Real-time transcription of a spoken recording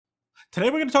Today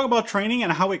we're going to talk about training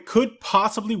and how it could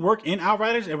possibly work in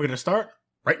Outriders, and we're going to start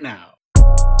right now.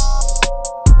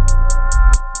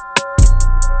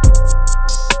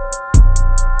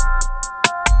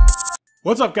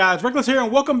 What's up guys, Reckless here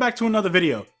and welcome back to another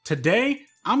video. Today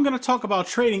I'm going to talk about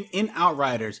trading in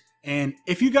Outriders, and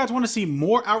if you guys want to see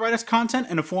more Outriders content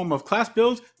in the form of class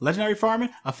builds, legendary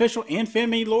farming, official and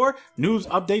fan-made lore, news,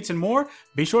 updates and more,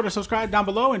 be sure to subscribe down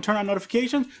below and turn on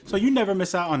notifications so you never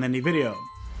miss out on any video.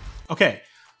 Okay,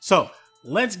 so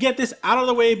let's get this out of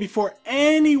the way before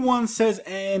anyone says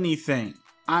anything.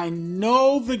 I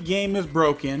know the game is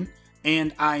broken,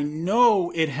 and I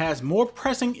know it has more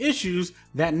pressing issues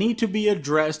that need to be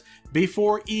addressed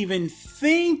before even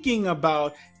thinking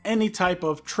about any type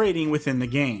of trading within the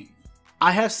game.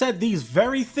 I have said these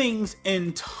very things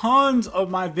in tons of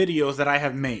my videos that I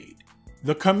have made.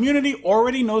 The community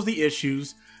already knows the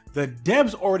issues, the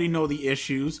devs already know the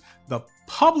issues, the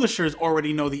publishers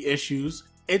already know the issues.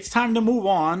 It's time to move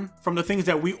on from the things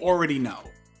that we already know.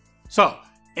 So,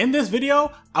 in this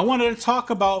video, I wanted to talk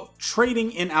about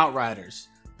trading in Outriders,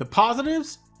 the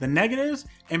positives, the negatives,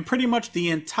 and pretty much the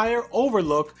entire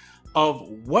overlook of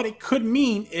what it could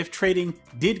mean if trading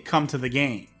did come to the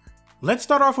game. Let's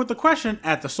start off with the question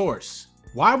at the source.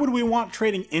 Why would we want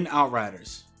trading in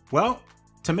Outriders? Well,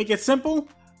 to make it simple,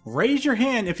 raise your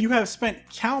hand if you have spent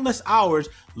countless hours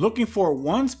looking for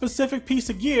one specific piece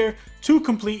of gear to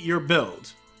complete your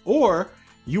build, or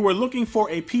you were looking for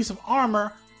a piece of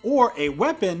armor or a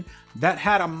weapon that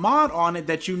had a mod on it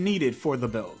that you needed for the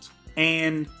build.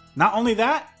 And not only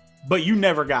that, but you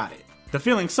never got it. The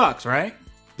feeling sucks, right?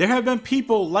 There have been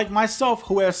people like myself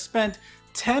who have spent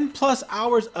 10+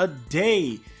 hours a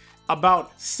day,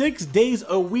 about 6 days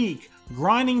a week,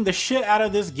 grinding the shit out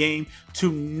of this game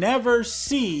to never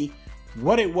see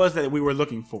what it was that we were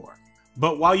looking for.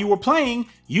 But while you were playing,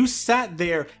 you sat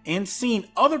there and seen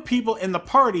other people in the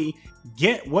party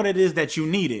get what it is that you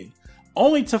needed,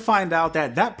 only to find out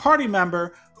that that party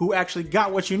member who actually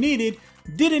got what you needed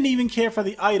didn't even care for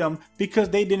the item because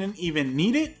they didn't even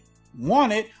need it,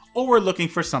 want it, or were looking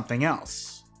for something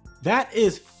else. That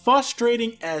is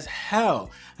frustrating as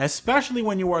hell, especially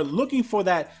when you are looking for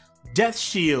that death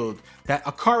shield, that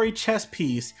Akari chest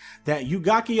piece, that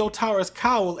Yugaki Otaro's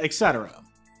cowl, etc.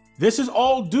 This is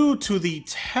all due to the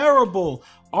terrible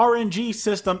RNG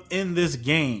system in this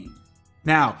game.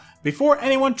 Now, before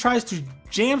anyone tries to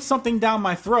jam something down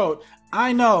my throat,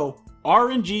 I know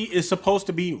RNG is supposed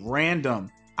to be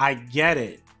random. I get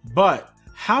it. But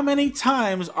how many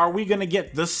times are we going to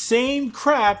get the same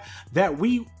crap that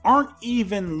we aren't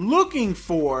even looking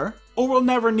for or will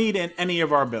never need in any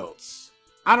of our builds?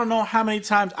 I don't know how many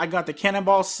times I got the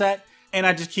cannonball set and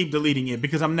I just keep deleting it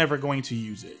because I'm never going to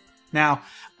use it. Now,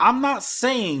 I'm not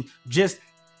saying just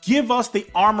give us the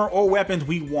armor or weapons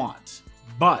we want,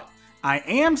 but I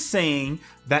am saying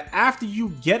that after you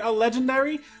get a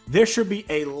legendary, there should be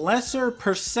a lesser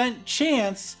 %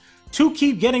 chance to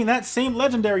keep getting that same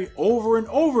legendary over and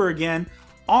over again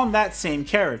on that same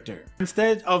character.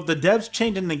 Instead of the devs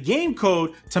changing the game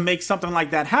code to make something like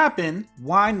that happen,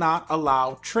 why not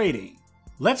allow trading?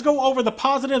 Let's go over the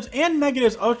positives and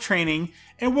negatives of trading,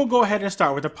 and we'll go ahead and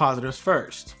start with the positives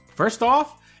first. First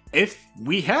off, if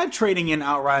we had trading in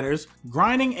Outriders,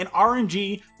 grinding and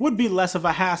RNG would be less of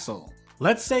a hassle.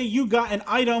 Let's say you got an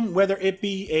item, whether it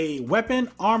be a weapon,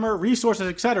 armor, resources,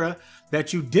 etc.,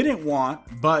 that you didn't want,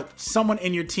 but someone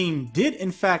in your team did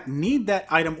in fact need that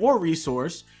item or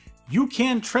resource. You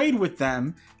can trade with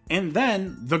them, and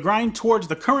then the grind towards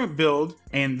the current build,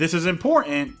 and this is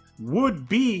important, would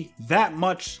be that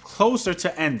much closer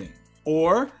to ending.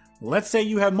 Or let's say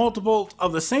you have multiple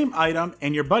of the same item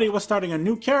and your buddy was starting a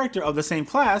new character of the same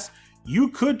class, you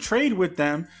could trade with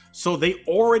them so they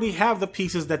already have the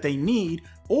pieces that they need.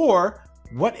 Or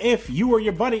what if you or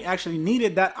your buddy actually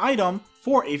needed that item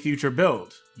for a future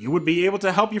build? You would be able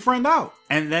to help your friend out,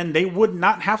 and then they would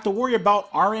not have to worry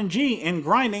about RNG and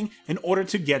grinding in order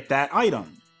to get that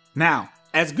item. Now,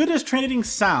 as good as trading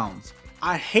sounds,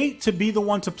 I hate to be the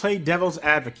one to play devil's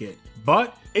advocate,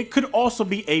 but it could also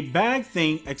be a bad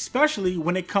thing, especially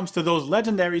when it comes to those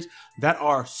legendaries that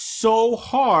are so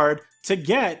hard to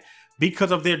get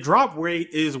because of their drop rate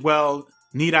is, well,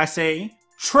 need I say,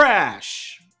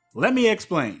 trash. Let me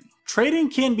explain. Trading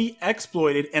can be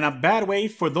exploited in a bad way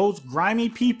for those grimy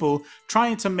people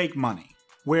trying to make money,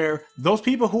 where those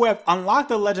people who have unlocked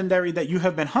the legendary that you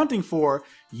have been hunting for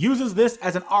uses this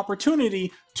as an opportunity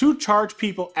to charge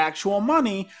people actual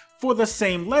money for the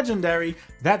same legendary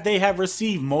that they have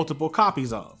received multiple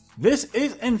copies of. This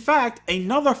is in fact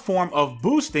another form of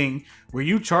boosting where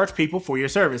you charge people for your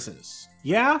services.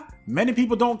 Yeah, many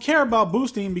people don't care about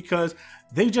boosting because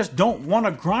they just don't want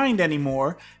to grind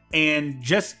anymore and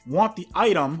just want the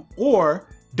item or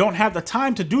don't have the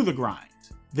time to do the grind.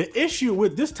 The issue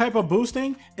with this type of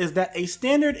boosting is that a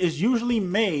standard is usually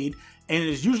made and it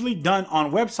is usually done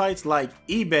on websites like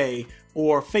eBay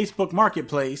or Facebook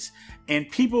Marketplace, and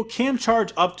people can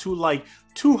charge up to like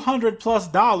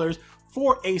 $200+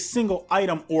 for a single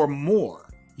item or more.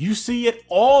 You see it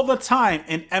all the time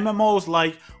in MMOs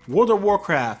like World of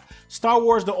Warcraft, Star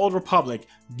Wars The Old Republic,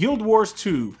 Guild Wars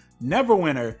 2,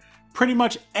 Neverwinter, pretty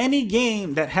much any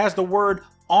game that has the word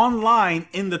online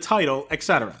in the title,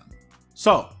 etc.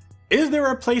 So, is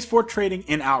there a place for trading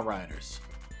in Outriders?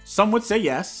 Some would say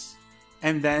yes,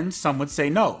 and then some would say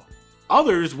no.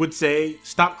 Others would say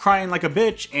stop crying like a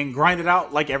bitch and grind it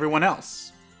out like everyone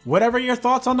else. Whatever your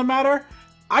thoughts on the matter,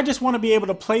 I just want to be able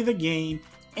to play the game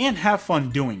and have fun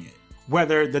doing it.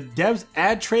 Whether the devs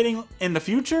add trading in the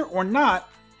future or not,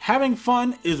 having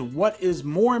fun is what is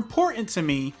more important to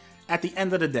me at the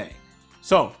end of the day.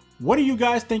 So, what do you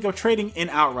guys think of trading in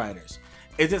Outriders?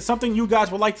 Is it something you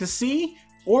guys would like to see,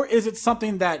 or is it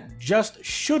something that just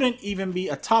shouldn't even be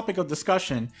a topic of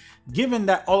discussion given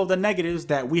that all of the negatives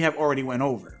that we have already went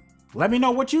over? Let me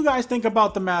know what you guys think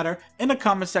about the matter in the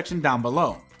comment section down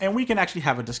below, and we can actually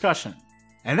have a discussion.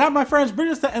 And that, my friends,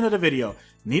 brings us to the end of the video.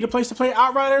 Need a place to play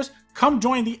Outriders? Come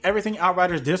join the Everything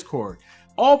Outriders Discord.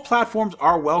 All platforms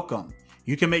are welcome.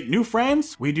 You can make new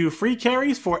friends. We do free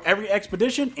carries for every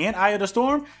expedition and Eye of the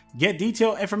Storm. Get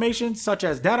detailed information such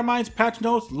as data mines, patch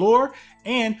notes, lore,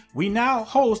 and we now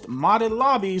host modded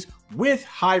lobbies with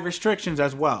high restrictions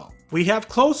as well. We have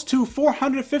close to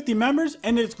 450 members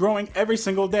and it's growing every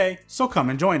single day, so come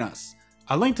and join us.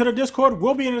 A link to the Discord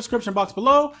will be in the description box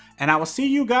below, and I will see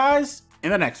you guys in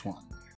the next one.